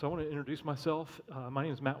So I want to introduce myself. My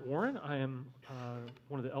name is Matt Warren. I am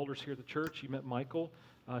one of the elders here at the church. You met Michael,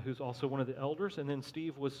 who's also one of the elders, and then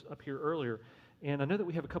Steve was up here earlier. And I know that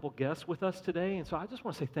we have a couple guests with us today, and so I just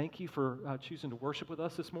want to say thank you for choosing to worship with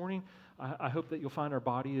us this morning. I hope that you'll find our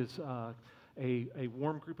body is a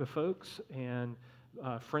warm group of folks and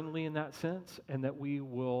friendly in that sense, and that we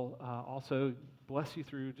will also bless you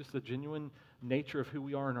through just the genuine nature of who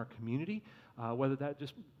we are in our community. Whether that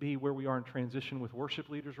just be where we are in transition with worship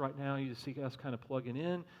leaders right now, you just see us kind of plugging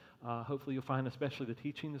in. Hopefully you'll find especially the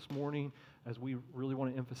teaching this morning, as we really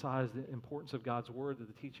want to emphasize the importance of God's Word, that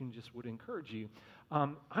the teaching just would encourage you. I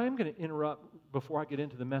am going to interrupt before I get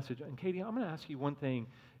into the message. And Katie, I'm going to ask you one thing.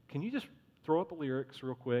 Can you just throw up a lyrics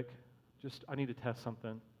real quick? I need to test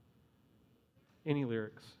something. Any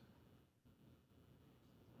lyrics?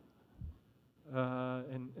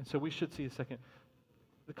 And so we should see a second.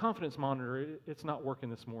 The confidence monitor, it's not working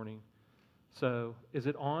this morning. So is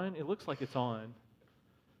it on? It looks like it's on.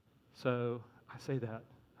 So I say that.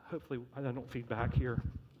 Hopefully I don't feedback here.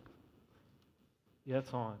 Yeah,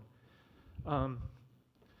 it's on.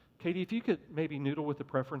 Katie, if you could maybe noodle with the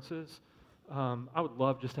preferences, I would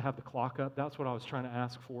love just to have the clock up. That's what I was trying to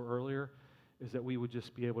ask for earlier, is that we would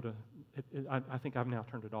just be able to, I think I've now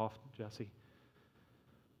turned it off, Jesse.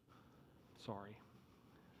 Sorry.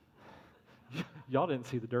 Y'all didn't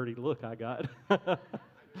see the dirty look I got.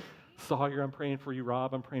 Sawyer, I'm praying for you.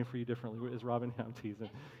 Rob, I'm praying for you differently. Is Robin? I'm teasing.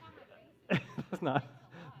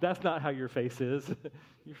 That's not how your face is.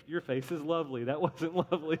 Your face is lovely. That wasn't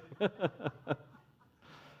lovely.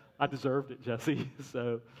 I deserved it, Jesse.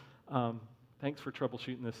 So thanks for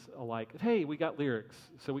troubleshooting this alike. Hey, we got lyrics.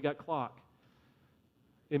 So we got clock.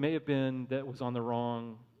 It may have been that was on the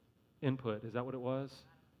wrong input. Is that what it was?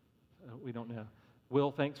 We don't know. Will,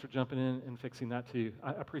 thanks for jumping in and fixing that too.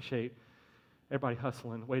 I appreciate everybody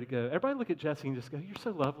hustling. Way to go. Everybody look at Jessie and just go, "You're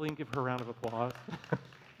so lovely," and give her a round of applause.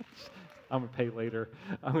 I'm going to pay later.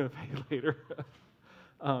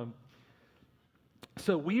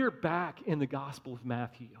 So we are back in the Gospel of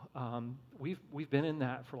Matthew. We've been in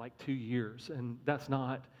that for like 2 years, and that's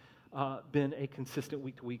not been a consistent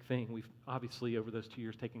week-to-week thing. We've obviously, over those 2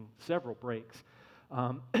 years, taken several breaks.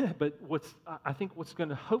 But I think what's going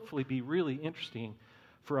to hopefully be really interesting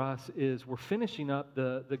for us is we're finishing up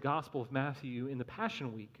the Gospel of Matthew in the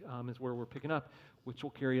Passion Week, is where we're picking up, which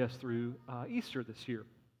will carry us through Easter this year.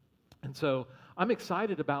 And so I'm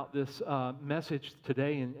excited about this message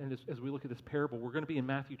today, and as we look at this parable, we're going to be in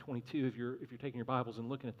Matthew 22 if you're taking your Bibles and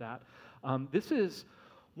looking at that. This is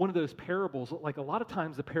one of those parables, like a lot of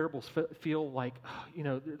times the parables feel like,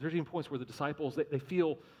 there's even points where the disciples, they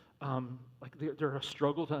feel like they're a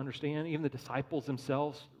struggle to understand. Even the disciples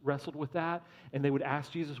themselves wrestled with that, and they would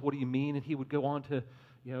ask Jesus, "What do you mean?" And he would go on to,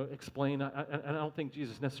 explain. I don't think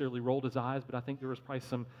Jesus necessarily rolled his eyes, but I think there was probably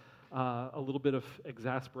some a little bit of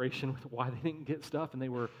exasperation with why they didn't get stuff, and they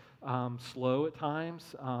were slow at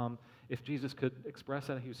times. If Jesus could express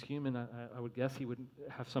that he was human, I would guess he would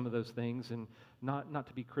have some of those things, and not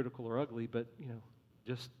to be critical or ugly, but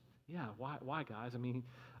why guys? I mean.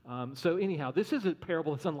 So anyhow, this is a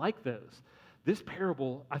parable that's unlike those. This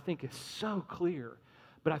parable, I think, is so clear,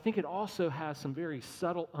 but I think it also has some very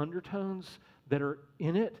subtle undertones that are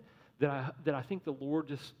in it that I think the Lord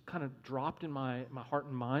just kind of dropped in my heart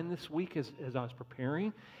and mind this week as I was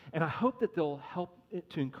preparing, and I hope that they'll help it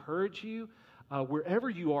to encourage you wherever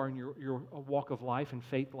you are in your walk of life and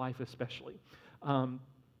faith life especially. And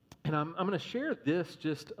I'm going to share this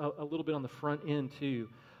just a little bit on the front end too,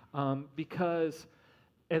 because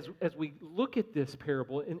as we look at this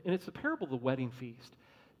parable, and it's the parable of the wedding feast,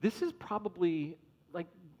 this is probably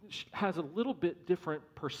has a little bit different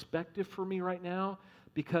perspective for me right now,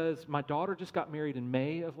 because my daughter just got married in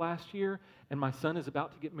May of last year, and my son is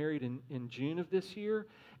about to get married in June of this year.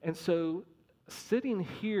 And so sitting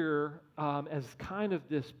here as kind of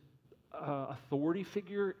this authority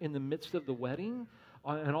figure in the midst of the wedding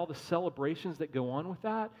and all the celebrations that go on with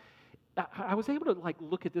that, I was able to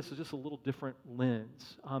look at this as just a little different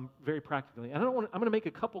lens, very practically. And I'm going to make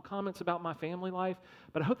a couple comments about my family life,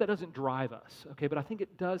 but I hope that doesn't drive us, okay? But I think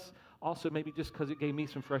it does also, maybe just because it gave me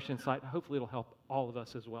some fresh insight, hopefully it'll help all of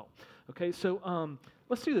us as well. Okay, so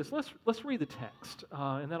let's do this. Let's read the text,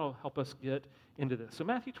 and that'll help us get into this. So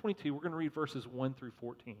Matthew 22, we're going to read verses 1 through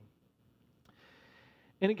 14.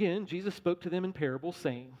 And again, Jesus spoke to them in parables,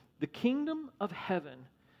 saying, "The kingdom of heaven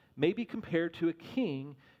may be compared to a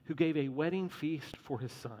king who gave a wedding feast for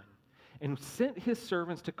his son, and sent his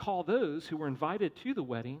servants to call those who were invited to the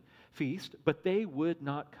wedding feast, but they would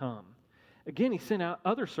not come. Again, he sent out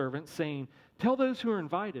other servants, saying, 'Tell those who are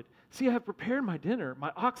invited, See, I have prepared my dinner.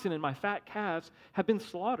 My oxen and my fat calves have been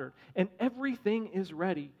slaughtered, and everything is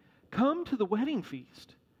ready. Come to the wedding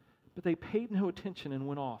feast." But they paid no attention and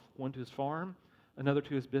went off, one to his farm, another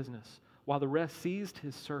to his business, while the rest seized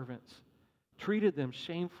his servants, treated them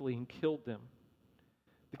shamefully, and killed them.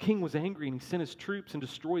 The king was angry, and he sent his troops and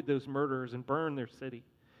destroyed those murderers and burned their city.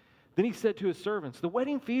 Then he said to his servants, "The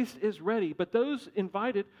wedding feast is ready, but those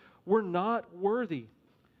invited were not worthy.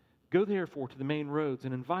 Go therefore to the main roads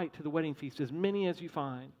and invite to the wedding feast as many as you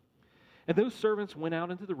find." And those servants went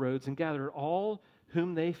out into the roads and gathered all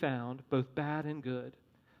whom they found, both bad and good.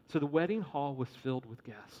 So the wedding hall was filled with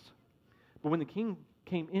guests. But when the king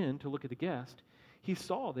came in to look at the guest, he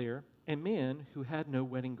saw there a man who had no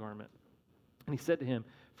wedding garment. And he said to him,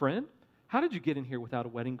 "Friend, how did you get in here without a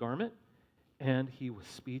wedding garment?" And he was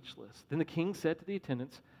speechless. Then the king said to the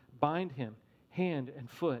attendants, "Bind him hand and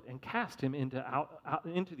foot, and cast him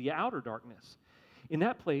into the outer darkness. In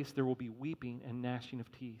that place there will be weeping and gnashing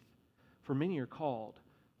of teeth, for many are called,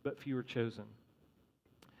 but few are chosen."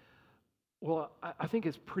 Well, I think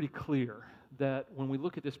it's pretty clear that when we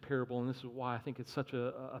look at this parable, and this is why I think it's such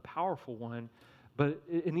a powerful one, but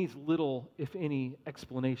it needs little, if any,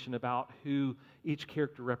 explanation about who each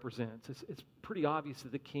character represents. It's pretty obvious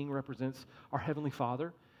that the king represents our Heavenly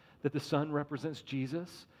Father, that the son represents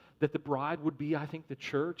Jesus, that the bride would be, I think, the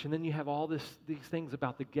church, and then you have all these things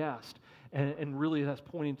about the guest, and really that's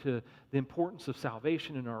pointing to the importance of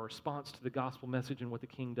salvation and our response to the gospel message and what the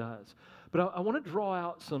king does. But I want to draw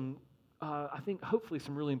out some, I think, hopefully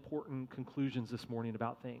some really important conclusions this morning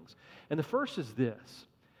about things. And the first is this,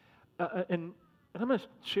 and I'm going to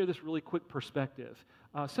share this really quick perspective.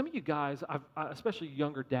 Some of you guys, especially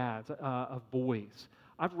younger dads of boys,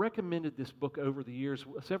 I've recommended this book over the years.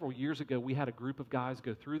 Several years ago, we had a group of guys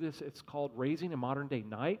go through this. It's called Raising a Modern Day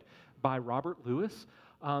Knight by Robert Lewis.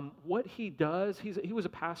 What he does, he was a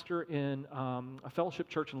pastor in a fellowship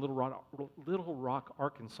church in Little Rock,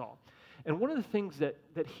 Arkansas. And one of the things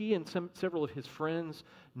that he and several of his friends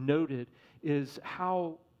noted is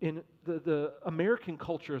how in the American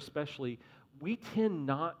culture especially, we tend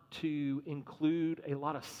not to include a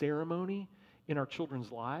lot of ceremony in our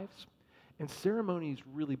children's lives. And ceremonies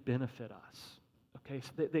really benefit us, okay?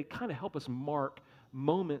 So they kind of help us mark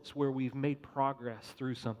moments where we've made progress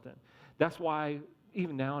through something. That's why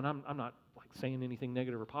even now, and I'm not like saying anything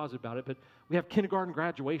negative or positive about it, but we have kindergarten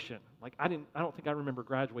graduation. Like I don't think I remember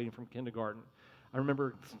graduating from kindergarten. I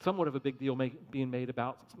remember somewhat of a big deal being made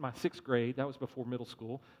about my sixth grade. That was before middle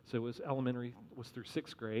school, so it was elementary was through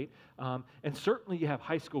sixth grade. And certainly you have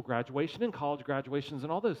high school graduation and college graduations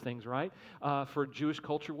and all those things, right? For Jewish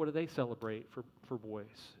culture, what do they celebrate for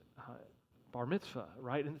boys? Bar mitzvah,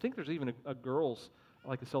 right? And I think there's even a girls,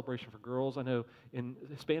 like a celebration for girls. I know in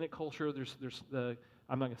Hispanic culture, there's the,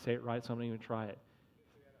 I'm not going to say it right, so I'm not even going to try it.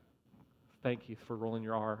 Thank you for rolling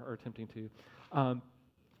your R or attempting to.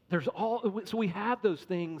 So we have those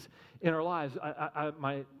things in our lives.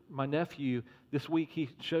 My nephew, this week, he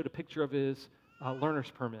showed a picture of his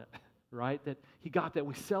learner's permit, right? That he got that.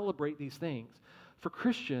 We celebrate these things. For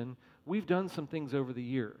Christian, we've done some things over the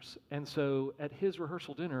years. And so at his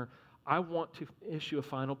rehearsal dinner, I want to issue a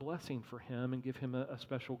final blessing for him and give him a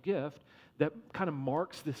special gift that kind of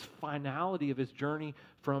marks this finality of his journey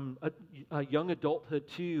from a young adulthood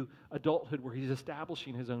to adulthood where he's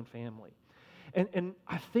establishing his own family. And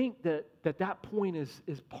I think that point is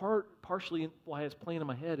partially why it's playing in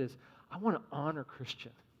my head is I want to honor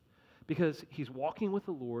Christian because he's walking with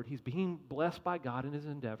the Lord. He's being blessed by God in his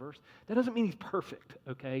endeavors. That doesn't mean he's perfect,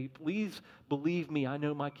 okay? Please believe me. I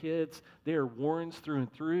know my kids. They are Warrens through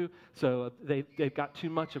and through. So they've got too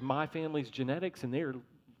much of my family's genetics, and they're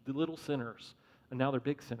the little sinners, and now they're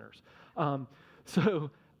big sinners.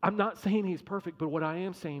 So I'm not saying he's perfect, but what I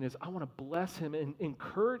am saying is I want to bless him and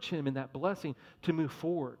encourage him in that blessing to move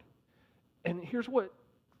forward. And here's what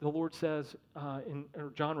the Lord says,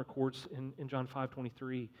 or John records in John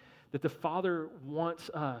 5:23, that the Father wants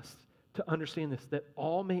us to understand this, that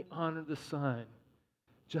all may honor the Son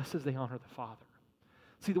just as they honor the Father.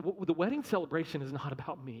 See, the wedding celebration is not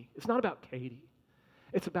about me. It's not about Katie.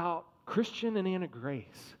 It's about Christian and Anna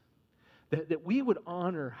Grace. That we would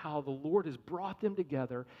honor how the Lord has brought them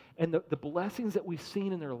together and the blessings that we've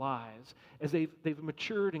seen in their lives as they've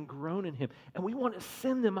matured and grown in Him. And we want to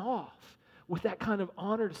send them off with that kind of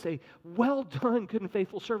honor to say, well done, good and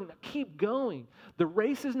faithful servant. Now keep going. The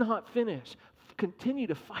race is not finished. Continue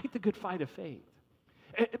to fight the good fight of faith.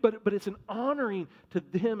 But it's an honoring to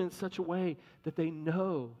them in such a way that they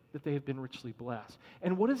know that they have been richly blessed.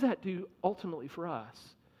 And what does that do ultimately for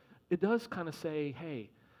us? It does kind of say, hey,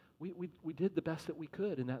 we did the best that we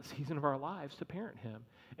could in that season of our lives to parent him.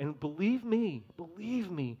 And believe me,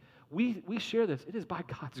 we share this. It is by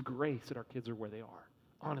God's grace that our kids are where they are,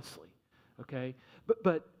 honestly, okay?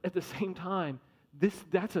 But at the same time,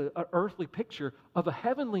 that's an earthly picture of a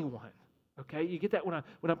heavenly one, okay? You get that when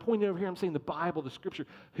I'm pointing over here, I'm saying the Bible, the Scripture,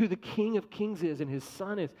 who the King of Kings is and his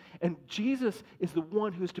Son is. And Jesus is the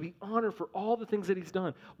one who is to be honored for all the things that he's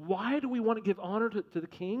done. Why do we want to give honor to the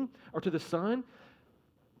King or to the Son?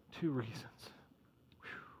 2 reasons.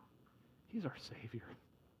 He's our Savior.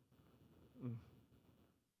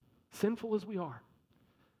 Sinful as we are,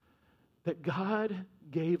 that God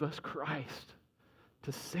gave us Christ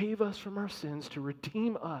to save us from our sins, to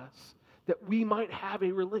redeem us, that we might have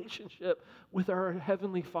a relationship with our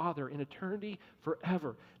Heavenly Father in eternity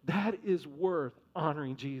forever. That is worth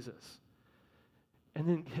honoring Jesus. And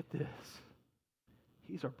then get this,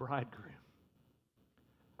 he's our bridegroom.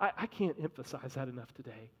 I can't emphasize that enough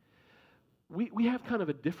today. We have kind of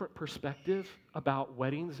a different perspective about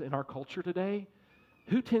weddings in our culture today.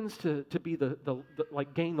 Who tends to be the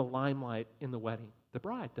gain the limelight in the wedding? The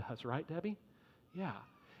bride does, right, Debbie? Yeah.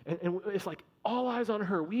 And it's like all eyes on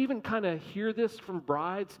her. We even kind of hear this from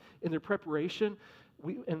brides in their preparation.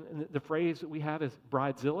 And the phrase that we have is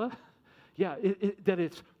bridezilla. Yeah, that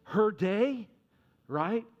it's her day,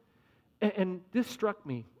 right? And this struck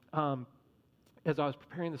me as I was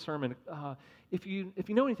preparing the sermon. If you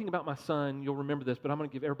know anything about my son, you'll remember this, but I'm going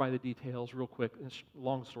to give everybody the details real quick.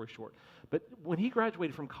 Long story short. But when he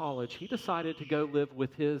graduated from college, he decided to go live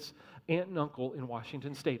with his aunt and uncle in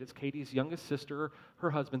Washington State. It's Katie's youngest sister, her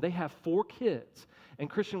husband. They have 4 kids. And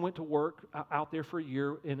Christian went to work out there for a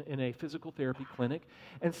year in a physical therapy clinic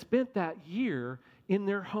and spent that year in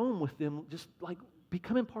their home with them, just like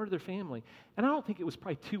becoming part of their family. And I don't think it was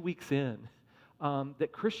probably 2 weeks in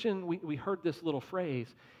that Christian, we heard this little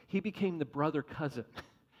phrase, he became the brother cousin.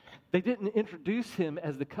 They didn't introduce him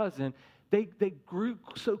as the cousin. They grew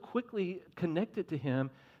so quickly connected to him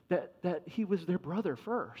that he was their brother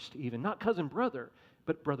first, even. Not cousin brother,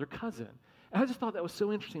 but brother cousin. And I just thought that was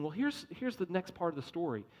so interesting. Well, here's the next part of the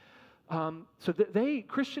story. So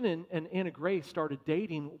Christian and Anna Grace started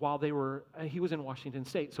dating while he was in Washington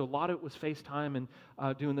State. So a lot of it was FaceTime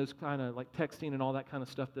and doing those kind of like texting and all that kind of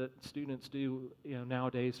stuff that students do,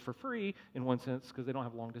 nowadays for free in one sense because they don't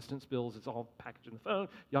have long distance bills. It's all packaged in the phone.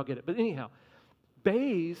 Y'all get it. But anyhow,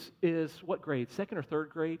 Baze is what grade? 2nd or 3rd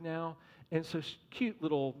grade now. And so cute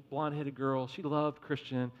little blonde-headed girl. She loved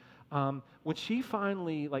Christian. When she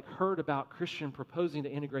finally heard about Christian proposing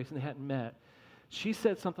to Anna Grace and they hadn't met, she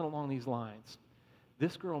said something along these lines.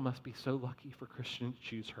 This girl must be so lucky for Christian to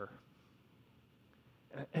choose her.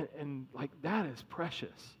 And that is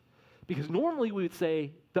precious. Because normally we would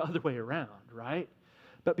say the other way around, right?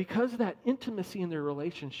 But because of that intimacy in their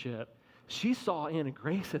relationship, she saw Anna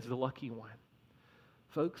Grace as the lucky one.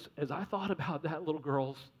 Folks, as I thought about that little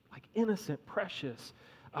girl's innocent, precious,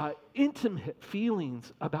 intimate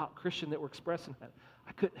feelings about Christian that were expressed in that,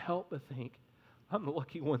 I couldn't help but think, I'm the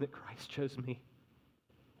lucky one that Christ chose me.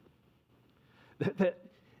 That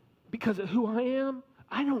because of who I am,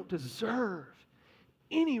 I don't deserve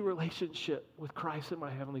any relationship with Christ and my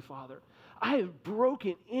Heavenly Father. I have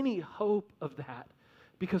broken any hope of that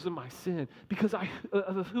because of my sin, because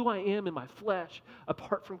of who I am in my flesh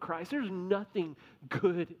apart from Christ. There's nothing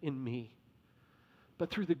good in me. But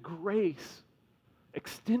through the grace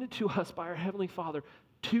extended to us by our Heavenly Father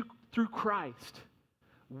through Christ,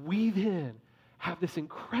 we then have this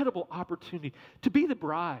incredible opportunity to be the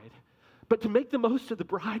bride, but to make the most of the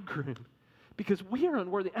bridegroom, because we are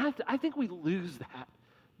unworthy. And I think we lose that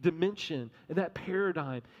dimension and that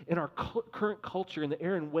paradigm in our current culture, in the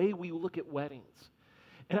era and way we look at weddings.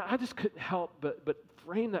 And I just couldn't help but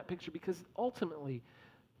frame that picture, because ultimately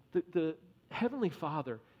the Heavenly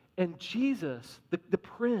Father and Jesus, the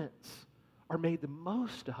Prince, are made the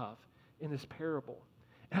most of in this parable.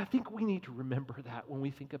 And I think we need to remember that when we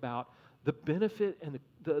think about the benefit and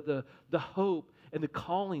the hope and the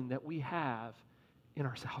calling that we have in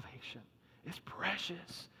our salvation. It's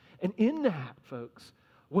precious. And in that, folks,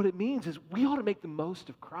 what it means is we ought to make the most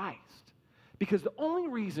of Christ. Because the only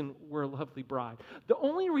reason we're a lovely bride, the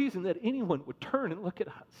only reason that anyone would turn and look at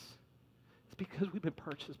us is because we've been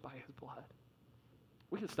purchased by his blood.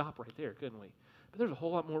 We could stop right there, couldn't we? But there's a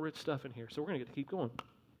whole lot more rich stuff in here, so we're going to get to keep going.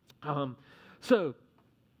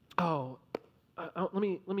 Let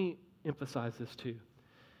me emphasize this too.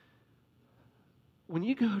 When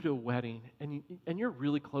you go to a wedding and you're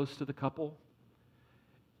really close to the couple,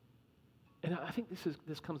 and I think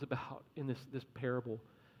this comes about in this parable,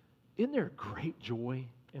 isn't there great joy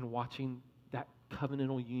in watching that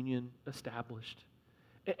covenantal union established?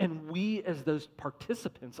 And we as those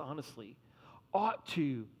participants, honestly, ought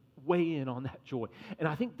to weigh in on that joy. And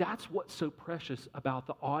I think that's what's so precious about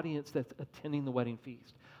the audience that's attending the wedding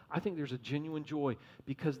feast. I think there's a genuine joy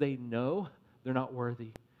because they know they're not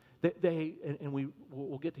worthy.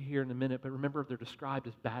 We'll get to here in a minute, but remember they're described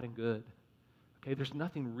as bad and good. Okay, there's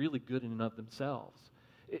nothing really good in and of themselves.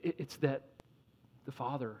 It's that the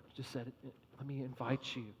Father just said, let me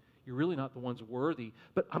invite you. You're really not the ones worthy,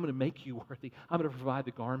 but I'm going to make you worthy. I'm going to provide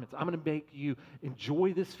the garments. I'm going to make you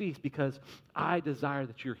enjoy this feast because I desire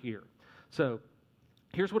that you're here. So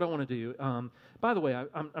here's what I want to do. By the way,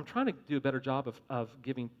 I'm trying to do a better job of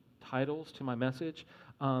giving titles to my message.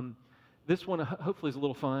 This one hopefully is a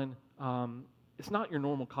little fun. It's not your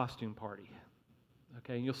normal costume party.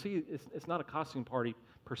 Okay, and you'll see it's not a costume party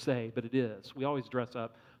per se, but it is. We always dress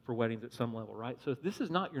up for weddings at some level, right? So this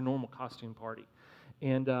is not your normal costume party.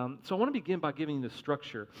 And so I want to begin by giving you the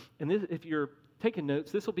structure. And if you're taking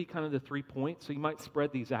notes, this will be kind of the 3 points. So you might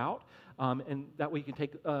spread these out, and that way you can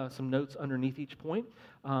take some notes underneath each point.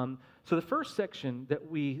 So the first section that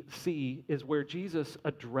we see is where Jesus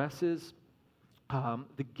addresses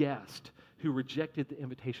the guest who rejected the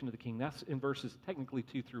invitation of the king. That's in verses technically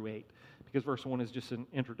 2 through 8, because verse 1 is just an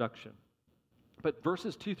introduction. But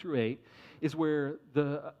verses 2 through 8 is where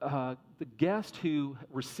the guest who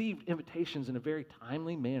received invitations in a very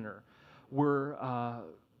timely manner were,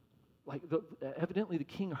 evidently the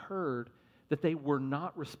king heard that they were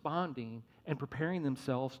not responding and preparing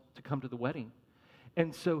themselves to come to the wedding.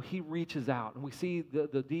 And so he reaches out, and we see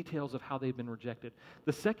the details of how they've been rejected.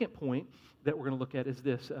 The second point that we're going to look at is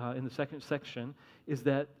this, in the second section, is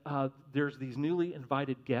that there's these newly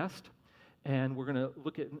invited guests, and we're going to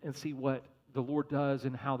look at and see what the Lord does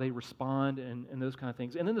and how they respond and those kind of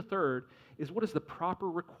things. And then the third is what is the proper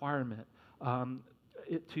requirement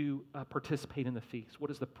to participate in the feast?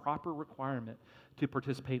 What is the proper requirement to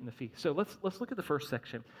participate in the feast? So let's look at the first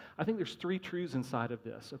section. I think there's 3 truths inside of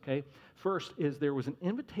this, okay? First is there was an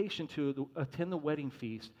invitation to attend the wedding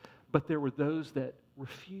feast, but there were those that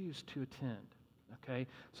refused to attend, okay?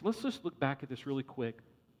 So let's just look back at this really quick.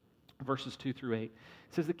 Verses 2 through 8. It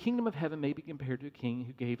says, the kingdom of heaven may be compared to a king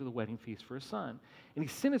who gave the wedding feast for his son. And he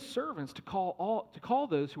sent his servants to call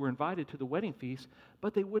those who were invited to the wedding feast,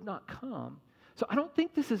 but they would not come. So I don't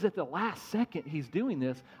think this is at the last second he's doing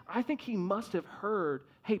this. I think he must have heard,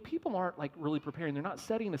 hey, people aren't like really preparing. They're not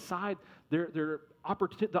setting aside the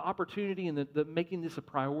opportunity and the making this a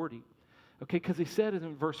priority. Okay, because he said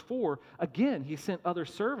in verse 4, again, he sent other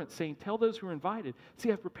servants saying, tell those who are invited,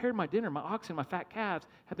 see, I've prepared my dinner, my oxen, my fat calves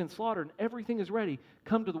have been slaughtered, and everything is ready.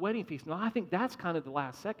 Come to the wedding feast. Now, I think that's kind of the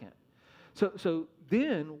last second. So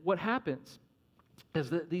then what happens is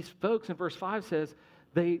that these folks in verse 5 says,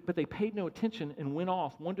 they paid no attention and went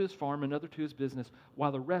off, one to his farm, another to his business,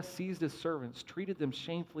 while the rest seized his servants, treated them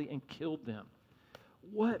shamefully, and killed them.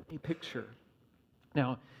 What a picture.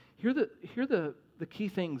 Now, here are the key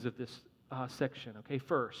things of this section, okay?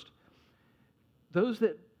 First, those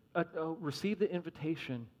that received the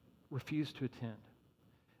invitation refused to attend.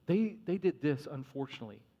 They did this,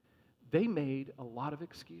 unfortunately. They made a lot of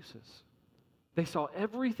excuses. They saw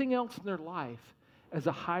everything else in their life as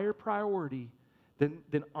a higher priority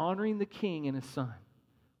than honoring the king and his son,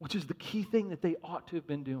 which is the key thing that they ought to have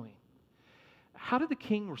been doing. How did the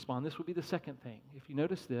king respond? This would be the second thing. If you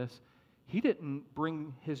notice this, he didn't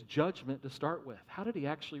bring his judgment to start with. How did he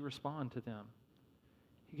actually respond to them?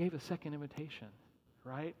 He gave a second invitation,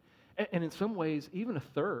 right? And in some ways, even a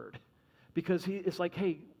third, because it's like,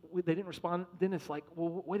 hey, they didn't respond. Then it's like,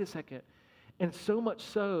 well, wait a second. And so much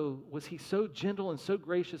so was he so gentle and so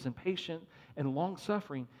gracious and patient and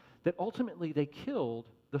long-suffering that ultimately they killed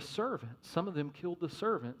the servants. Some of them killed the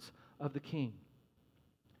servants of the king.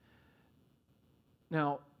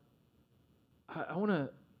 Now, I want to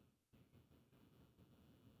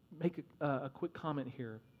make a quick comment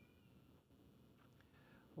here.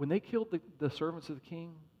 When they killed the servants of the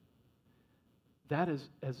king, that is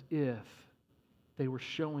as if they were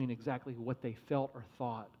showing exactly what they felt or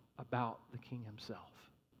thought about the king himself.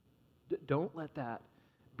 Don't let that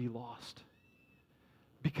be lost.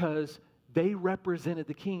 Because they represented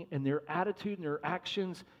the king, and their attitude and their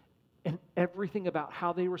actions and everything about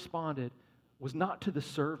how they responded was not to the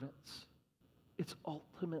servants. It's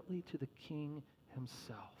ultimately to the king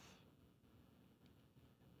himself.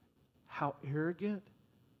 How arrogant,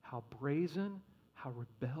 how brazen, how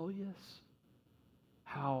rebellious,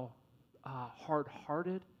 how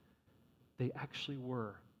hard-hearted they actually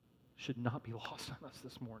were should not be lost on us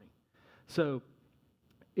this morning. So,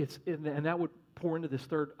 and that would pour into this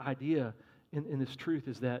third idea in this truth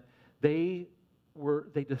is that they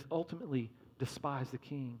just ultimately despised the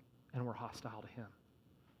king and were hostile to him.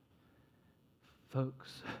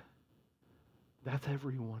 Folks, That's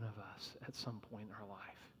every one of us at some point in our life.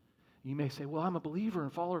 You may say, well, I'm a believer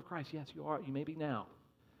and follower of Christ. Yes, you are. You may be now.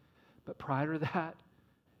 But prior to that,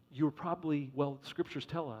 you were probably, well, scriptures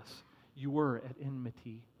tell us, you were at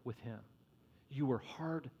enmity with him. You were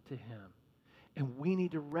hard to him. And we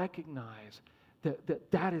need to recognize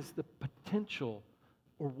that is the potential,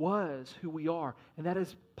 or was who we are. And that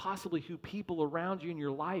is possibly who people around you in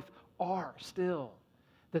your life are still.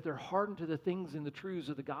 That they're hardened to the things and the truths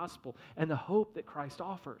of the gospel and the hope that Christ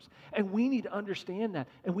offers. And we need to understand that.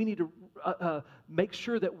 And we need to make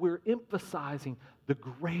sure that we're emphasizing the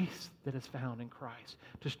grace that is found in Christ.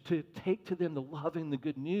 To take to them the love and the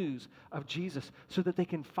good news of Jesus so that they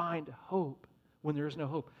can find hope when there is no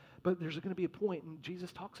hope. But there's going to be a point, and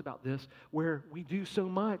Jesus talks about this, where we do so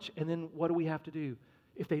much, and then what do we have to do?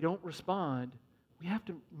 If they don't respond, we have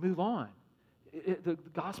to move on. The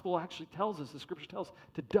gospel actually tells us, the scripture tells us,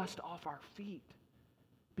 to dust off our feet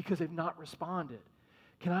because they've not responded.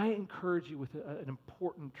 Can I encourage you with an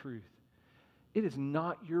important truth? It is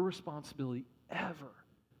not your responsibility ever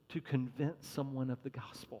to convince someone of the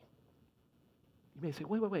gospel. You may say,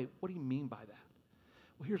 wait, what do you mean by that?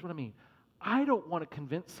 Well, here's what I mean. I don't want to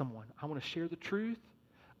convince someone. I want to share the truth.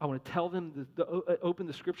 I want to tell them, open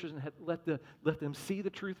the scriptures and let them see the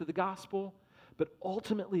truth of the gospel. But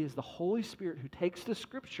ultimately, it's the Holy Spirit who takes the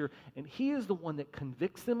scripture, and he is the one that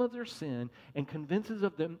convicts them of their sin and convinces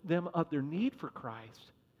them of their need for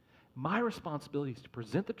Christ. My responsibility is to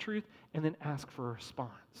present the truth and then ask for a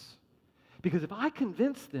response. Because if I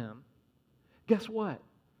convince them, guess what?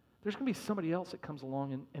 There's going to be somebody else that comes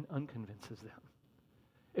along and unconvinces them.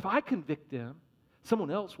 If I convict them, someone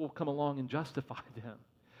else will come along and justify them.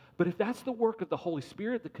 But if that's the work of the Holy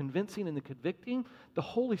Spirit, the convincing and the convicting, the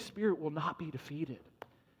Holy Spirit will not be defeated.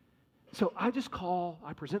 So I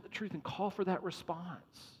present the truth and call for that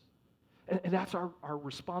response. And that's our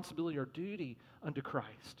responsibility, our duty unto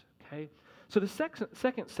Christ. Okay? So the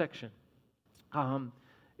second section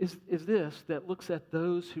is this that looks at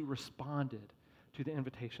those who responded to the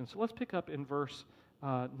invitation. So let's pick up in verse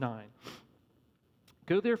 9.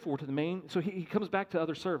 Go therefore to the main, so he comes back to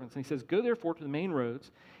other servants, and he says, go therefore to the main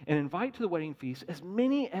roads and invite to the wedding feast as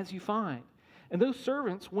many as you find. And those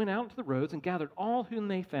servants went out into the roads and gathered all whom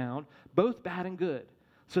they found, both bad and good.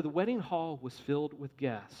 So the wedding hall was filled with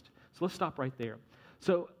guests. So let's stop right there.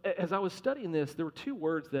 So as I was studying this, there were two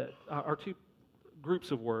words that are two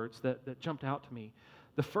groups of words that jumped out to me.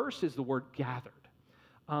 The first is the word gathered.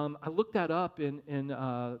 I looked that up in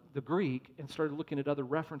the Greek and started looking at other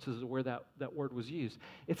references of where that word was used.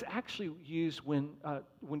 It's actually used when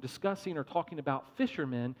discussing or talking about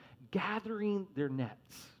fishermen gathering their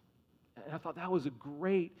nets. And I thought that was a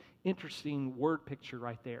great, interesting word picture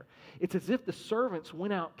right there. It's as if the servants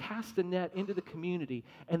went out, cast the net into the community,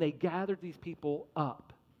 and they gathered these people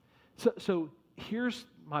up. So here's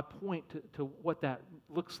my point to what that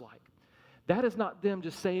looks like. That is not them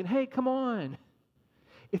just saying, hey, come on.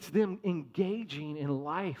 It's them engaging in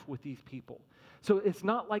life with these people. So it's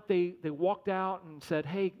not like they walked out and said,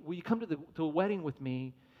 hey, will you come to a wedding with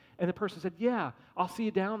me? And the person said, yeah, I'll see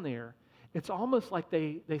you down there. It's almost like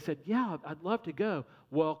they said, yeah, I'd love to go.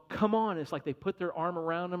 Well, come on. It's like they put their arm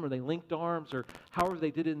around them or they linked arms or however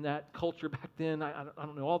they did in that culture back then. I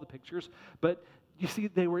don't know all the pictures. But you see,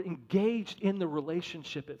 they were engaged in the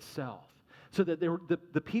relationship itself. So that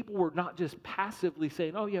the people were not just passively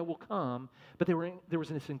saying, oh, yeah, we'll come, but there was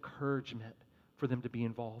this encouragement for them to be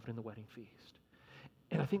involved in the wedding feast.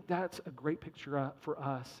 And I think that's a great picture for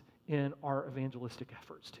us in our evangelistic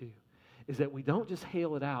efforts, too, is that we don't just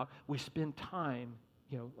hail it out. We spend time,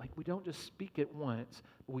 we don't just speak it once,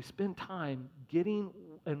 but we spend time getting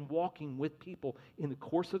and walking with people in the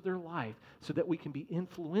course of their life so that we can be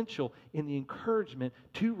influential in the encouragement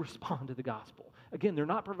to respond to the gospel. Again, they're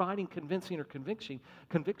not providing convincing or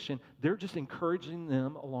conviction. They're just encouraging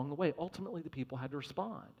them along the way. Ultimately, the people had to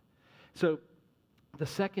respond. So the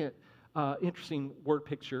second interesting word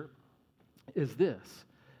picture is this.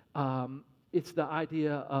 It's the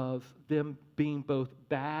idea of them being both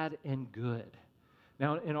bad and good.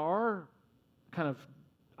 Now, in our kind of,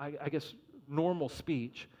 I guess, normal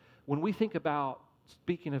speech, when we think about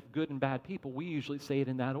speaking of good and bad people, we usually say it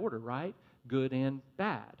in that order, right? Good and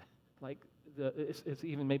bad. Like, it's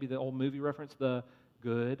even maybe the old movie reference, the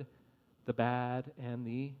good, the bad, and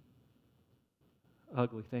the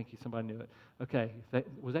ugly. Thank you. Somebody knew it. Okay.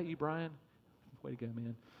 Was that you, Brian? Way to go,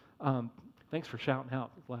 man. Thanks for shouting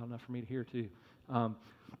out loud enough for me to hear, too. I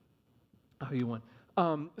owe you one.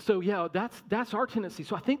 So, yeah, that's our tendency.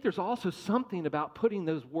 So I think there's also something about putting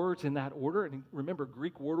those words in that order. And remember,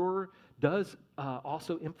 Greek word order does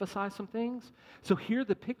also emphasize some things. So here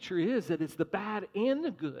the picture is that it's the bad and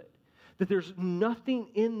the good. That there's nothing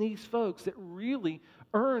in these folks that really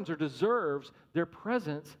earns or deserves their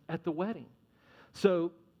presence at the wedding.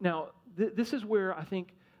 So now, this is where I think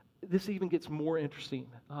this even gets more interesting.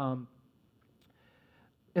 And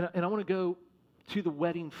I want to go to the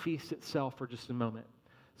wedding feast itself for just a moment.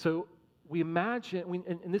 So we imagine,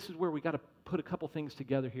 and this is where we got to put a couple things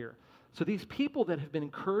together here. So these people that have been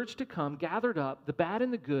encouraged to come, gathered up, the bad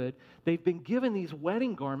and the good, they've been given these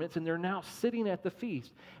wedding garments, and they're now sitting at the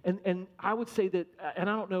feast. And I would say that, and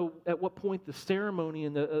I don't know at what point the ceremony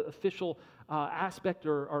and the official aspect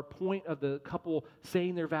or point of the couple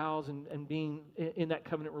saying their vows and being in that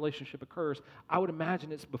covenant relationship occurs. I would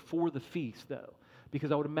imagine it's before the feast, though,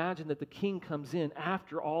 because I would imagine that the king comes in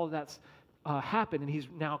after all of that's happened, and he's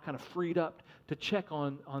now kind of freed up to check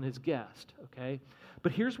on his guest, okay?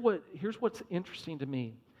 But here's what's interesting to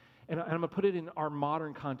me, and I'm going to put it in our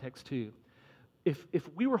modern context too. If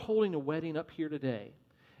we were holding a wedding up here today,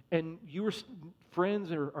 and you were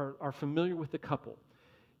friends or are familiar with the couple,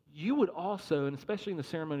 you would also, and especially in the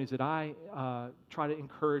ceremonies that I try to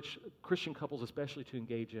encourage Christian couples especially to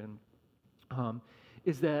engage in,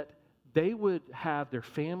 is that they would have their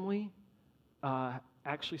family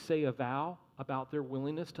actually say a vow about their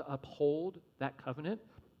willingness to uphold that covenant,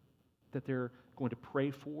 that they're going to pray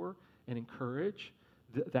for and encourage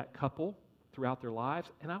that couple throughout their lives.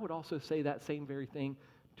 And I would also say that same very thing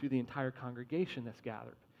to the entire congregation that's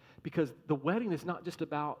gathered. Because the wedding is not just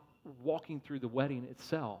about walking through the wedding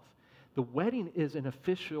itself. The wedding is an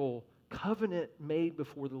official covenant made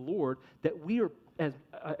before the Lord that we are, as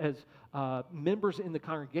members in the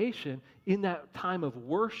congregation, in that time of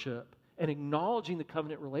worship and acknowledging the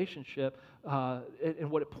covenant relationship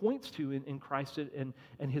and what it points to in Christ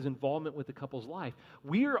and his involvement with the couple's life.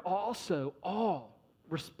 We are also all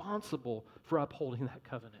responsible for upholding that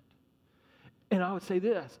covenant. And I would say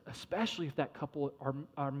this, especially if that couple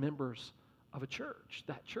are members of a church,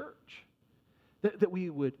 that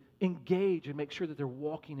we would engage and make sure that they're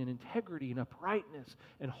walking in integrity and uprightness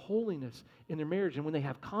and holiness in their marriage. And when they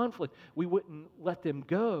have conflict, we wouldn't let them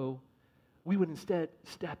go. We would instead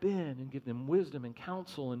step in and give them wisdom and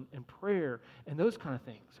counsel and prayer and those kind of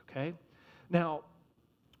things, okay? Now,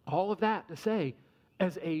 all of that to say,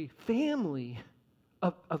 as a family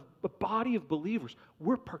of a body of believers,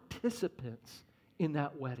 we're participants in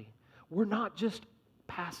that wedding. We're not just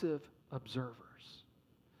passive observers.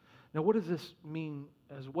 Now, what does this mean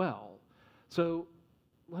as well? So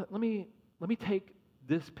let me take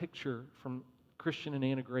this picture from Christian and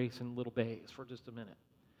Anna Grace and little Bays for just a minute.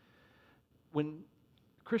 When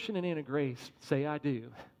Christian and Anna Grace say I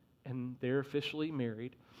do, and they're officially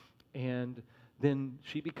married, and then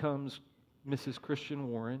she becomes Mrs. Christian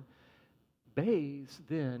Warren, Bays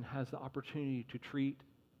then has the opportunity to treat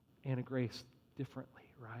Anna Grace differently,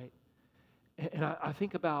 right? And I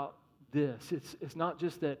think about this. It's not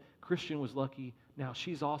just that Christian was lucky, now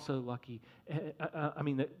she's also lucky. I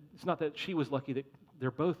mean, it's not that she was lucky, that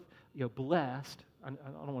they're both blessed. I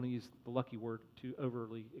don't want to use the lucky word too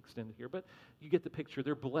overly extended here, but you get the picture.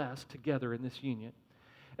 They're blessed together in this union.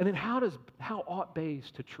 And then how ought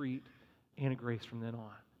Bays to treat Anna Grace from then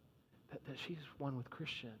on? That she's one with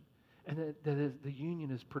Christian, and that the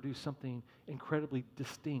union has produced something incredibly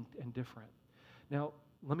distinct and different. Now,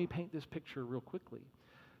 let me paint this picture real quickly.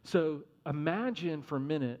 So imagine for a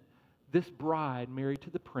minute this bride married to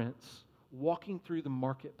the prince walking through the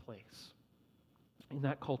marketplace in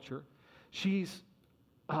that culture. She's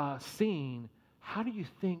seeing, how do you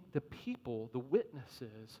think the people, the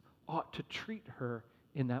witnesses, ought to treat her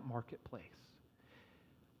in that marketplace?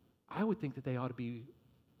 I would think that they ought to be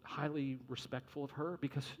highly respectful of her,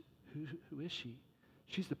 because who is she?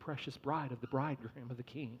 She's the precious bride of the bridegroom of the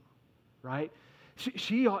king, right?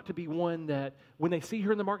 She ought to be one that when they see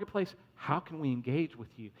her in the marketplace, how can we engage with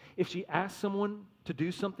you? If she asks someone to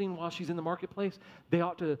do something while she's in the marketplace, they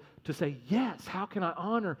ought to say, yes, how can I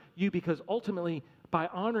honor you? Because ultimately, by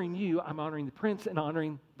honoring you, I'm honoring the prince and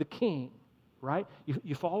honoring the king, right?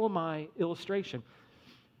 You follow my illustration.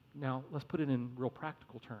 Now, let's put it in real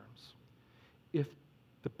practical terms. If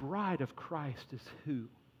the bride of Christ is who?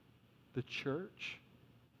 The church.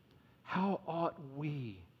 How ought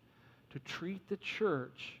we to treat the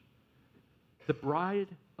church, the bride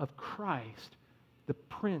of Christ, the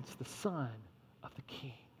prince, the son of the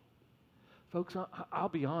king? Folks, I'll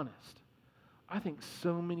be honest. I think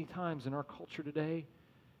so many times in our culture today,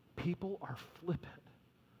 people are flippant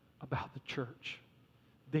about the church.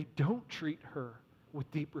 They don't treat her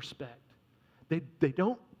with deep respect. They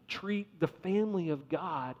don't treat the family of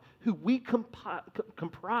God, who we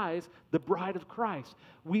comprise the bride of Christ.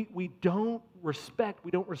 We don't respect,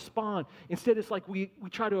 we don't respond. Instead, it's like we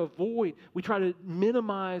try to avoid, we try to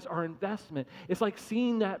minimize our investment. It's like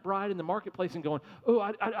seeing that bride in the marketplace and going, oh,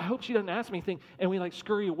 I hope she doesn't ask me anything, and we like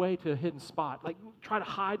scurry away to a hidden spot. Like try to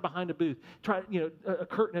hide behind a booth, try, a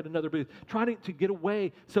curtain at another booth, trying to get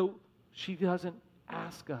away so she doesn't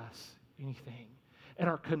ask us anything. And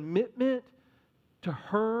our commitment to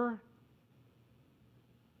her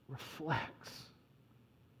reflects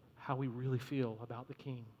how we really feel about the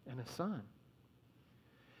King and His Son.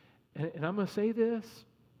 And I'm going to say this,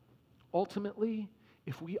 ultimately,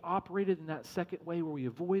 if we operated in that second way where we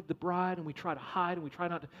avoid the bride and we try to hide and we try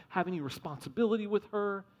not to have any responsibility with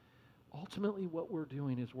her, ultimately what we're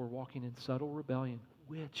doing is we're walking in subtle rebellion,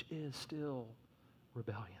 which is still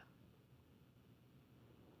rebellion.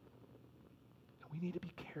 And we need to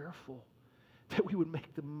be careful that we would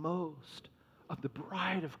make the most of the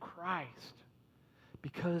bride of Christ,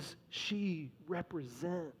 because she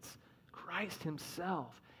represents Christ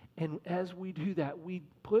Himself. And as we do that, we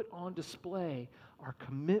put on display our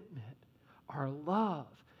commitment, our love.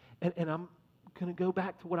 And I'm going to go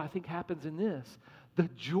back to what I think happens in this. The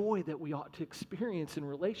joy that we ought to experience in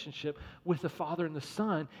relationship with the Father and the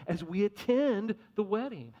Son as we attend the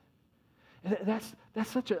wedding. And that's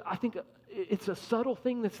such a, I think it's a subtle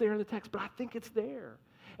thing that's there in the text, but I think it's there.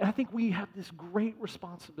 And I think we have this great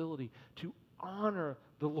responsibility to honor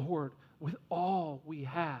the Lord with all we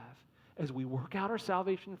have as we work out our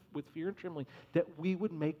salvation with fear and trembling, that we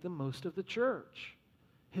would make the most of the church,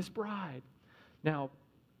 His bride. Now,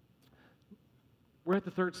 we're at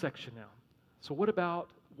the third section now. So what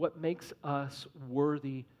about what makes us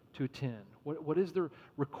worthy to attend? What is the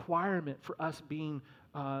requirement for us being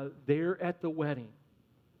there at the wedding?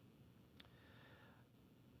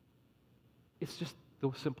 It's just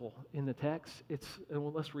so simple in the text.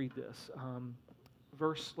 Let's read this.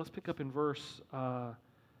 Let's pick up in verse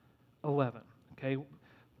 11. Okay,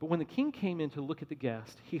 but when the king came in to look at the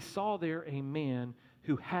guest, he saw there a man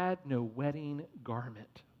who had no wedding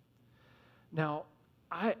garment. Now,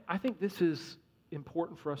 I think this is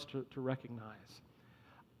important for us to recognize.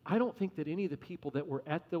 I don't think that any of the people that were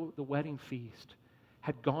at the wedding feast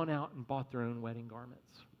had gone out and bought their own wedding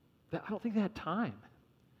garments. I don't think they had time.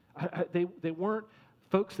 They weren't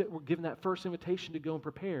folks that were given that first invitation to go and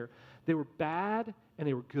prepare. They were bad and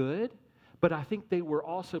they were good, but I think they were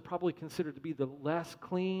also probably considered to be the less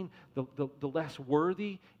clean, the less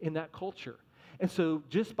worthy in that culture. And so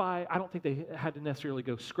I don't think they had to necessarily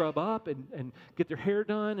go scrub up and get their hair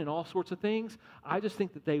done and all sorts of things. I just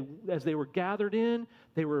think that as they were gathered in,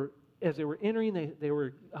 as they were entering, they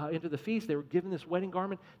were into the feast, they were given this wedding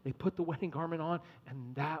garment, they put the wedding garment on,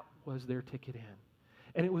 and that was their ticket in.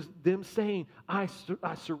 And it was them saying, I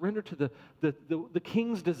surrender to the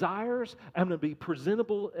king's desires. I'm going to be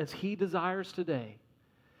presentable as he desires today.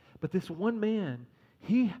 But this one man,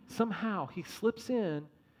 he slips in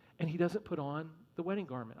and he doesn't put on the wedding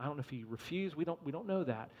garment. I don't know if he refused. We don't know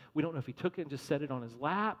that. We don't know if he took it and just set it on his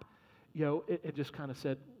lap. It just kind of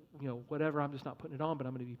said, whatever, I'm just not putting it on, but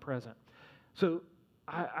I'm going to be present. So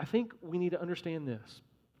I think we need to understand this.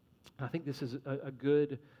 I think this is a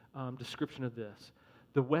good description of this.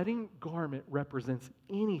 The wedding garment represents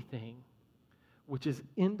anything which is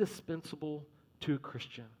indispensable to a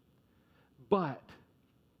Christian, but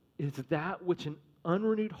it's that which an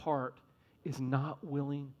unrenewed heart is not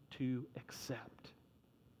willing to accept.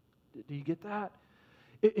 Do you get that?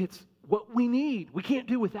 It's what we need. We can't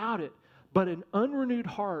do without it, but an unrenewed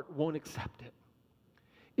heart won't accept it.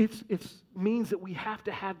 It means that we have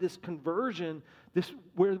to have this conversion, this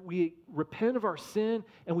where we repent of our sin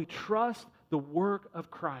and we trust the work of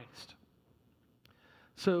Christ.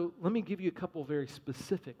 So let me give you a couple very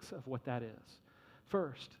specifics of what that is.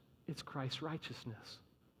 First, it's Christ's righteousness,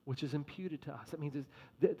 which is imputed to us. That means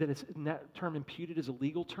that term imputed is a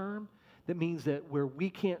legal term. That means that where we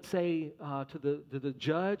can't say to the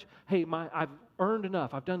judge, hey, I've earned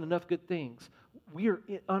enough, I've done enough good things. We are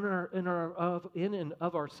in and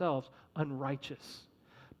of ourselves unrighteous.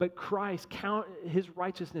 But Christ, His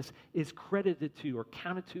righteousness is credited to or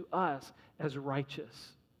counted to us as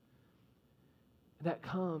righteous. And that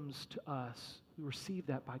comes to us. We receive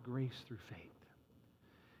that by grace through faith.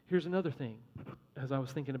 Here's another thing, as I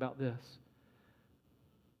was thinking about this.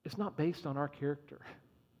 It's not based on our character.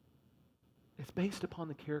 It's based upon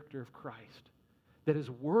the character of Christ that is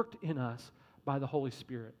worked in us by the Holy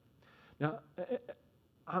Spirit. Now,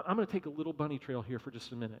 I'm going to take a little bunny trail here for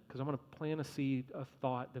just a minute because I'm going to plant a seed of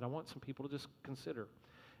thought that I want some people to just consider.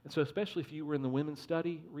 And so especially if you were in the women's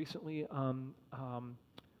study recently, oh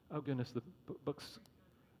goodness, the books,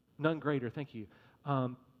 None greater, thank you.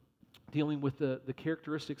 Dealing with the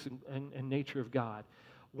characteristics and nature of God.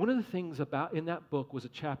 One of the things about in that book was a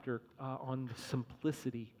chapter on the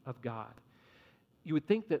simplicity of God. You would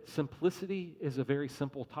think that simplicity is a very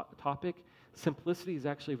simple topic. Simplicity is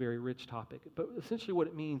actually a very rich topic. But essentially what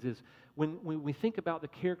it means is when we think about the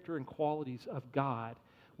character and qualities of God,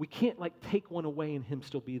 we can't like take one away and him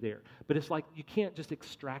still be there. But it's like you can't just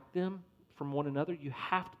extract them from one another. You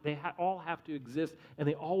have to, all have to exist, and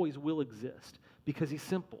they always will exist because he's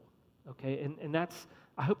simple. Okay, and that's,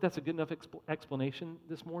 I hope that's a good enough explanation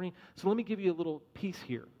this morning. So let me give you a little piece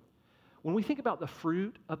here. When we think about the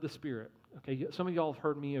fruit of the Spirit, okay, some of y'all have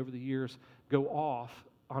heard me over the years go off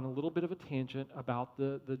on a little bit of a tangent about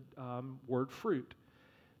the word fruit.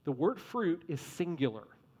 The word fruit is singular,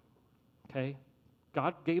 okay?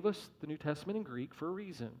 God gave us the New Testament in Greek for a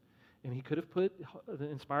reason, and he could have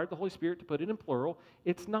inspired the Holy Spirit to put it in plural.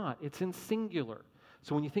 It's not. It's in singular.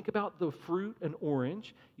 So when you think about the fruit, an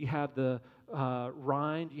orange, you have the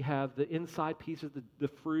rind, you have the inside pieces, the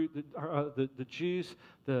fruit, the juice,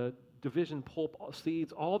 the division, pulp,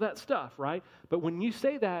 seeds, all that stuff, right? But when you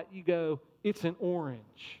say that, you go, it's an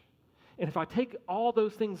orange. And if I take all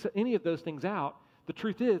those things, any of those things out, the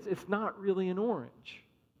truth is, it's not really an orange,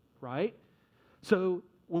 right? So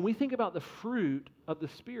when we think about the fruit of the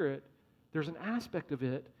Spirit, there's an aspect of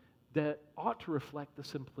it that ought to reflect the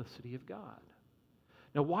simplicity of God.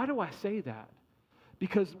 Now, why do I say that?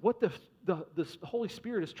 Because what the Holy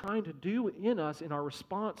Spirit is trying to do in us in our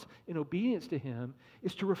response in obedience to him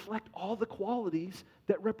is to reflect all the qualities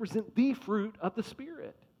that represent the fruit of the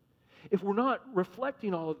Spirit. If we're not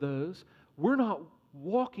reflecting all of those, we're not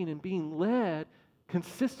walking and being led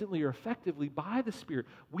consistently or effectively by the Spirit.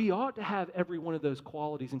 We ought to have every one of those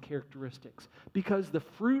qualities and characteristics because the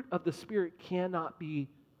fruit of the Spirit cannot be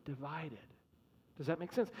divided. Does that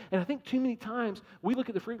make sense? And I think too many times we look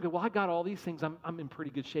at the fruit and go, well, I got all these things. I'm in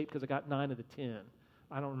pretty good shape because I got 9 of the 10.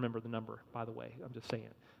 I don't remember the number, by the way. I'm just saying.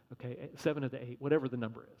 Okay, 7 of the 8, whatever the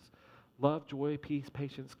number is. Love, joy, peace,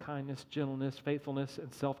 patience, kindness, gentleness, faithfulness,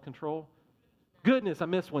 and self-control. Goodness, I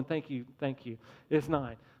missed one. Thank you. It's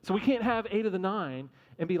 9. So we can't have 8 of the 9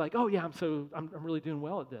 and be like, oh yeah, I'm really doing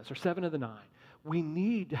well at this, or 7 of the 9. We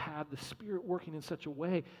need to have the Spirit working in such a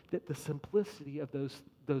way that the simplicity of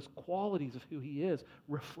those qualities of who he is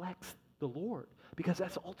reflects the Lord, because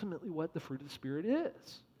that's ultimately what the fruit of the Spirit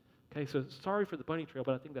is. Okay, so sorry for the bunny trail,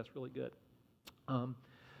 but I think that's really good.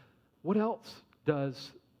 What else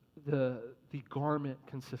does the garment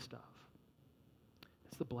consist of?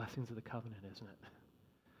 It's the blessings of the covenant, isn't it?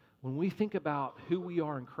 When we think about who we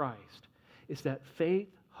are in Christ, it's that faith,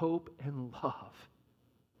 hope, and love.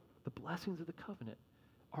 The blessings of the covenant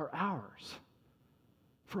are ours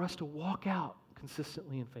for us to walk out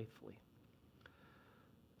consistently and faithfully.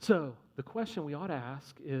 So the question we ought to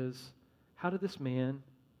ask is, how did this man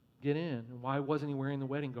get in? And why wasn't he wearing the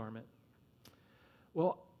wedding garment?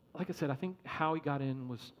 Well, like I said, I think how he got in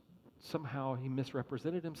was somehow he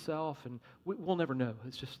misrepresented himself, and we'll never know.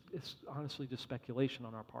 It's honestly just speculation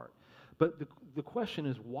on our part. But the question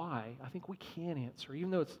is why. I think we can answer,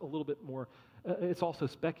 even though it's a little bit more, it's also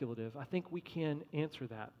speculative. I think we can answer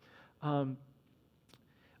that.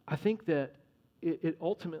 I think that it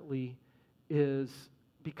ultimately is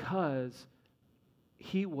because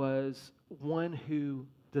he was one who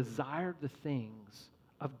desired the things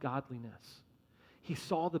of godliness. He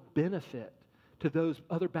saw the benefit to those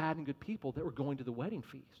other bad and good people that were going to the wedding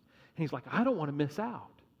feast. And he's like, I don't want to miss out.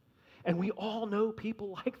 And we all know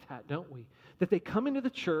people like that, don't we? That they come into the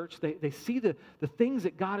church, they see the things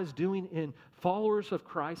that God is doing in followers of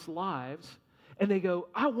Christ's lives, and they go,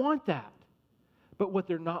 I want that. But what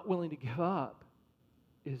they're not willing to give up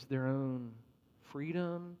is their own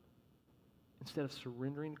freedom. Instead of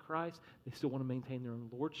surrendering to Christ, they still want to maintain their own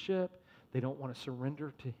lordship. They don't want to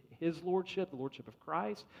surrender to his lordship, the lordship of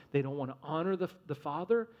Christ. They don't want to honor the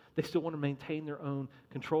Father. They still want to maintain their own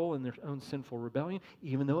control and their own sinful rebellion,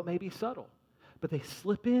 even though it may be subtle. But they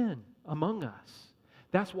slip in among us.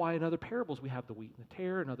 That's why in other parables we have the wheat and the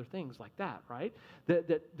tare and other things like that, right?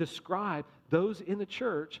 That describe those in the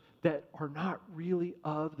church that are not really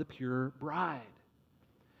of the pure bride.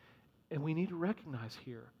 And we need to recognize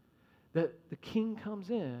here that the king comes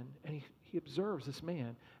in and he observes this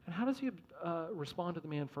man. And how does he respond to the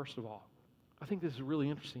man, first of all? I think this is really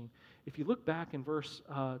interesting. If you look back in verse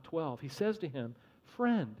 12, he says to him,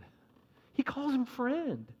 friend. He calls him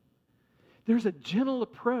friend. There's a gentle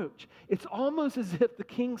approach. It's almost as if the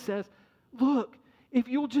king says, look, if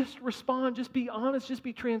you'll just respond, just be honest, just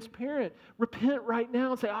be transparent, repent right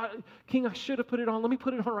now and say, King, I should have put it on. Let me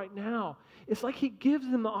put it on right now. It's like he gives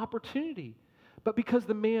them the opportunity. But because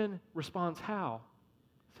the man responds how?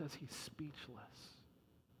 He says he's speechless.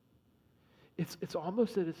 It's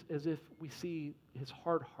almost as if we see his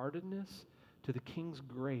hard-heartedness to the king's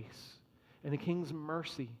grace and the king's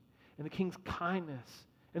mercy and the king's kindness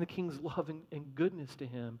and the king's love and goodness to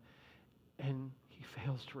him, and he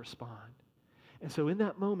fails to respond. And so in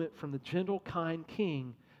that moment, from the gentle, kind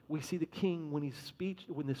king, we see the king,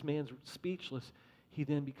 when this man's speechless, he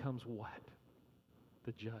then becomes what?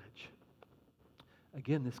 The judge.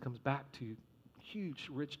 Again, this comes back to huge,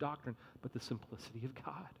 rich doctrine, but the simplicity of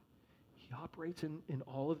God. He operates in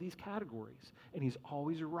all of these categories, and he's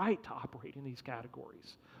always right to operate in these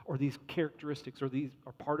categories, or these characteristics, or these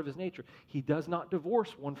are part of his nature. He does not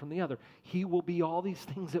divorce one from the other. He will be all these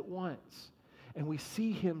things at once. And we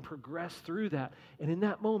see him progress through that. And in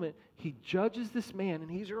that moment, he judges this man, and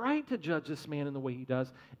he's right to judge this man in the way he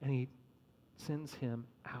does, and he sends him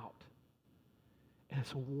out. And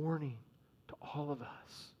it's a warning to all of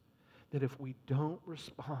us that if we don't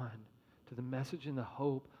respond to the message and the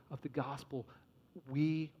hope of the gospel,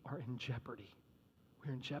 we are in jeopardy.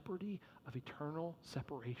 We're in jeopardy of eternal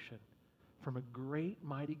separation from a great,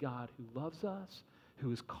 mighty God who loves us,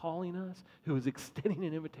 who is calling us, who is extending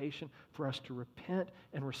an invitation for us to repent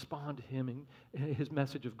and respond to him and his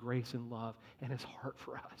message of grace and love and his heart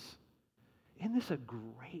for us. Isn't this a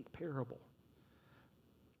great parable?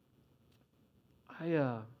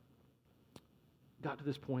 I got to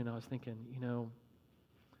this point, I was thinking,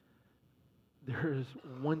 there is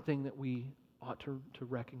one thing that we ought to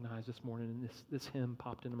recognize this morning, and this hymn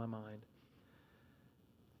popped into my mind.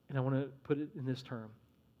 And I want to put it in this term.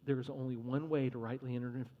 There is only one way to rightly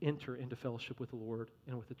enter into fellowship with the Lord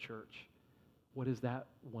and with the church. What is that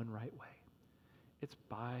one right way? It's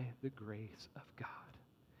by the grace of God.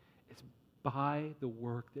 It's by the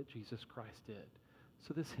work that Jesus Christ did.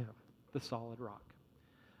 So this hymn, The Solid Rock.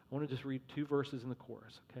 I want to just read 2 verses in the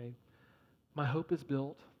chorus, okay? My hope is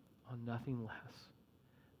built on nothing less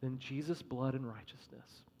than Jesus' blood and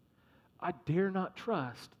righteousness. I dare not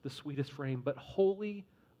trust the sweetest frame, but wholly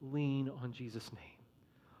lean on Jesus' name.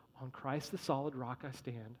 On Christ the solid rock I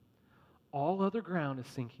stand. All other ground is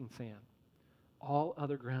sinking sand. All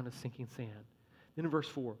other ground is sinking sand. Then in verse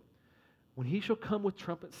 4, when he shall come with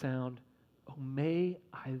trumpet sound, oh, may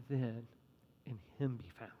I then in him be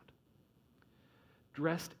found,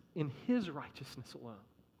 dressed in his righteousness alone,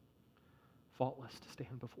 faultless to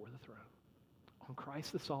stand before the throne. On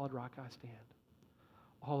Christ the solid rock I stand.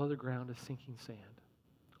 All other ground is sinking sand.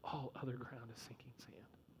 All other ground is sinking sand.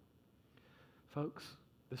 Folks,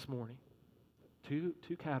 this morning, two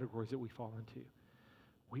categories that we fall into.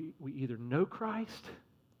 We either know Christ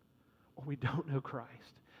or we don't know Christ.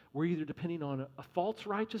 We're either depending on a false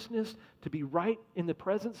righteousness to be right in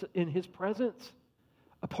his presence,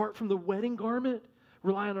 apart from the wedding garment,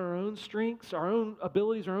 relying on our own strengths, our own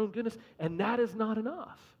abilities, our own goodness, and that is not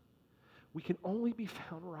enough. We can only be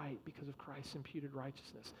found right because of Christ's imputed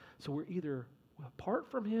righteousness. So we're either apart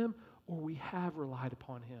from him or we have relied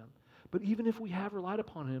upon him. But even if we have relied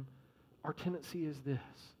upon him, our tendency is this.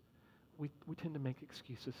 We tend to make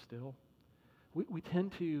excuses still. We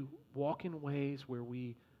tend to walk in ways where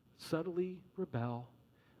we subtly rebel.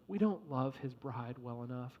 We don't love his bride well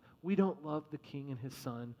enough. We don't love the king and his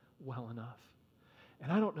son well enough.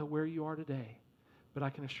 And I don't know where you are today, but I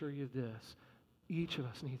can assure you this. Each of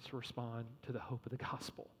us needs to respond to the hope of the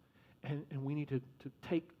gospel. And we need to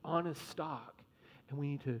take honest stock. And we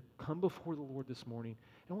need to come before the Lord this morning.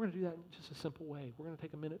 And we're going to do that in just a simple way. We're going to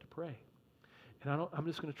take a minute to pray. And I'm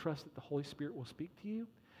just going to trust that the Holy Spirit will speak to you.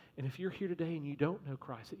 And if you're here today and you don't know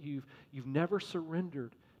Christ, that you've never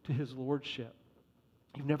surrendered to his lordship,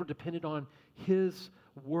 you've never depended on his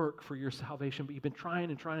work for your salvation, but you've been trying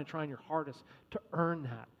your hardest to earn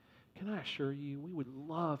that, can I assure you, we would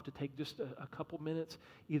love to take just a couple minutes,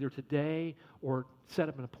 either today or set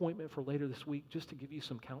up an appointment for later this week, just to give you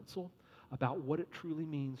some counsel about what it truly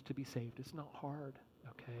means to be saved. It's not hard,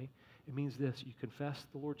 okay? It means this: you confess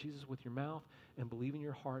the Lord Jesus with your mouth and believe in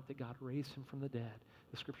your heart that God raised him from the dead.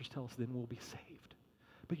 The scriptures tell us then we'll be saved.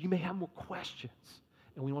 But you may have more questions,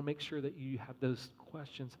 and we want to make sure that you have those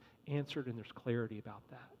questions answered and there's clarity about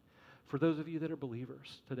that. For those of you that are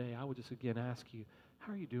believers today, I would just again ask you,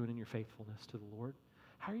 how are you doing in your faithfulness to the Lord?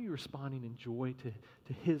 How are you responding in joy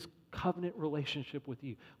to his covenant relationship with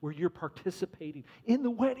you, where you're participating in the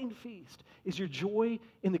wedding feast? Is your joy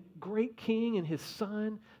in the great King and his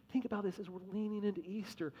Son? Think about this as we're leaning into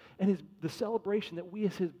Easter and the celebration that we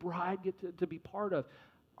as his bride get to be part of.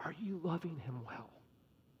 Are you loving him well?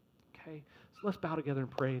 Okay, so let's bow together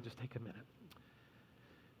and pray and just take a minute.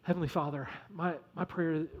 Heavenly Father, my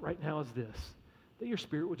prayer right now is this: that your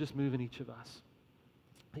Spirit would just move in each of us.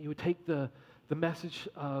 That you would take the message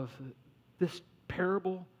of this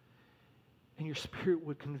parable, and your Spirit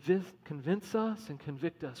would convince us and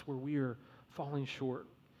convict us where we are falling short.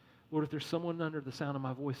 Lord, if there's someone under the sound of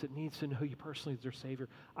my voice that needs to know you personally as their Savior,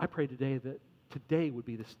 I pray today that today would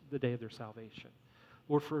be the day of their salvation.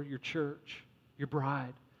 Lord, for your church, your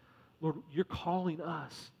bride, Lord, you're calling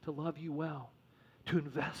us to love you well, to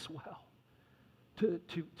invest well,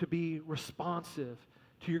 to be responsive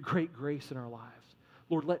to your great grace in our lives.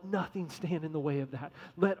 Lord, let nothing stand in the way of that.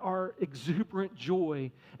 Let our exuberant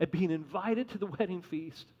joy at being invited to the wedding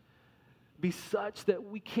feast be such that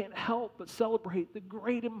we can't help but celebrate the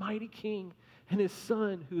great and mighty King and his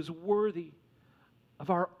Son who is worthy of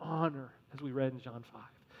our honor, as we read in John 5.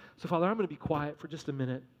 So, Father, I'm going to be quiet for just a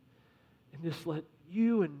minute and just let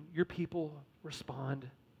you and your people respond.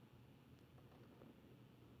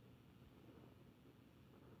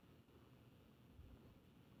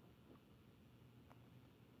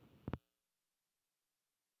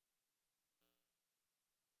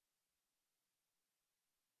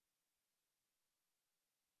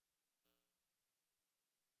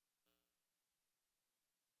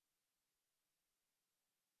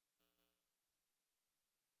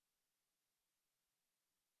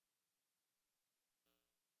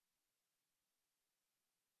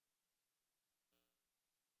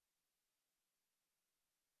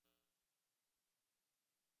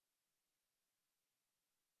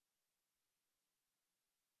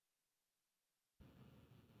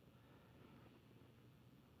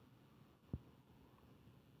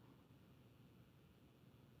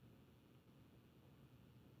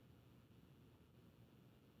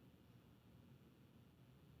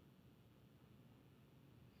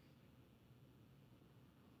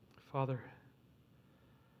 Father,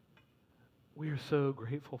 we are so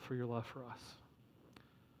grateful for your love for us.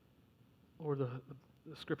 Lord,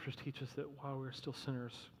 the scriptures teach us that while we are still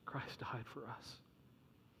sinners, Christ died for us.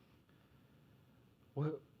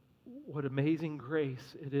 What amazing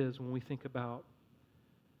grace it is when we think about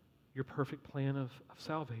your perfect plan of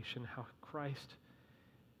salvation, how Christ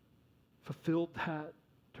fulfilled that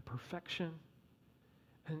to perfection,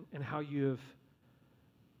 and how you have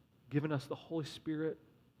given us the Holy Spirit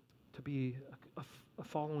to be a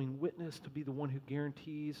following witness, to be the one who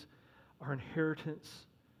guarantees our inheritance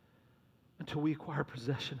until we acquire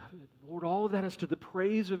possession of it. Lord, all of that is to the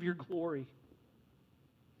praise of your glory.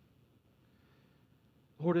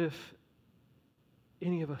 Lord, if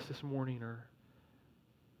any of us this morning are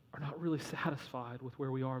not really satisfied with where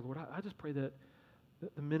we are, Lord, I just pray that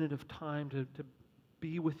the minute of time to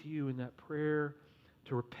be with you in that prayer,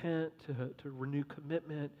 to repent, to renew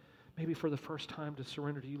commitment, maybe for the first time to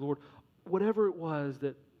surrender to you, Lord, whatever it was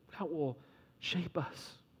that will shape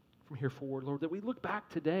us from here forward, Lord, that we look back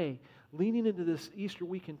today, leaning into this Easter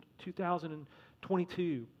week in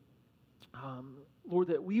 2022, Lord,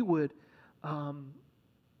 that we would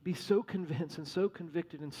be so convinced and so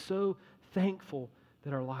convicted and so thankful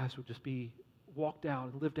that our lives would just be walked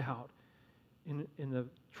out and lived out in the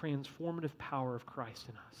transformative power of Christ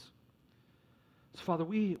in us. So, Father,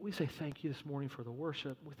 we say thank you this morning for the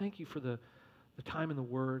worship. We thank you for the time in the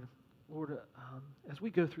Word. Lord, as we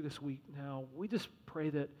go through this week now, we just pray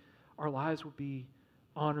that our lives would be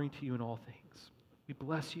honoring to you in all things. We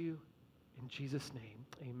bless you in Jesus' name.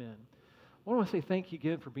 Amen. I want to say thank you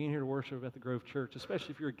again for being here to worship at the Grove Church, especially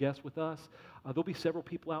if you're a guest with us. There'll be several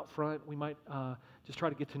people out front. We might just try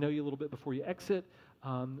to get to know you a little bit before you exit.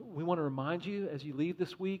 We want to remind you as you leave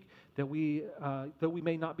this week that though we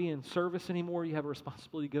may not be in service anymore, you have a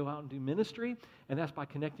responsibility to go out and do ministry, and that's by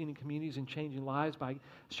connecting in communities and changing lives, by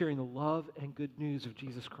sharing the love and good news of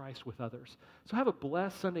Jesus Christ with others. So have a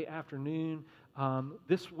blessed Sunday afternoon.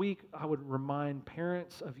 This week, I would remind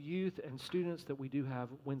parents of youth and students that we do have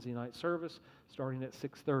Wednesday night service starting at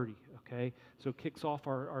 6:30, okay? So it kicks off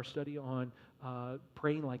our study on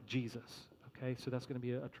praying like Jesus. Okay, so that's going to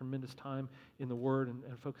be a tremendous time in the Word and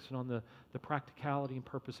focusing on the practicality and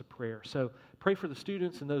purpose of prayer. So pray for the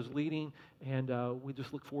students and those leading, and we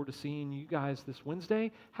just look forward to seeing you guys this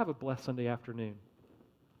Wednesday. Have a blessed Sunday afternoon.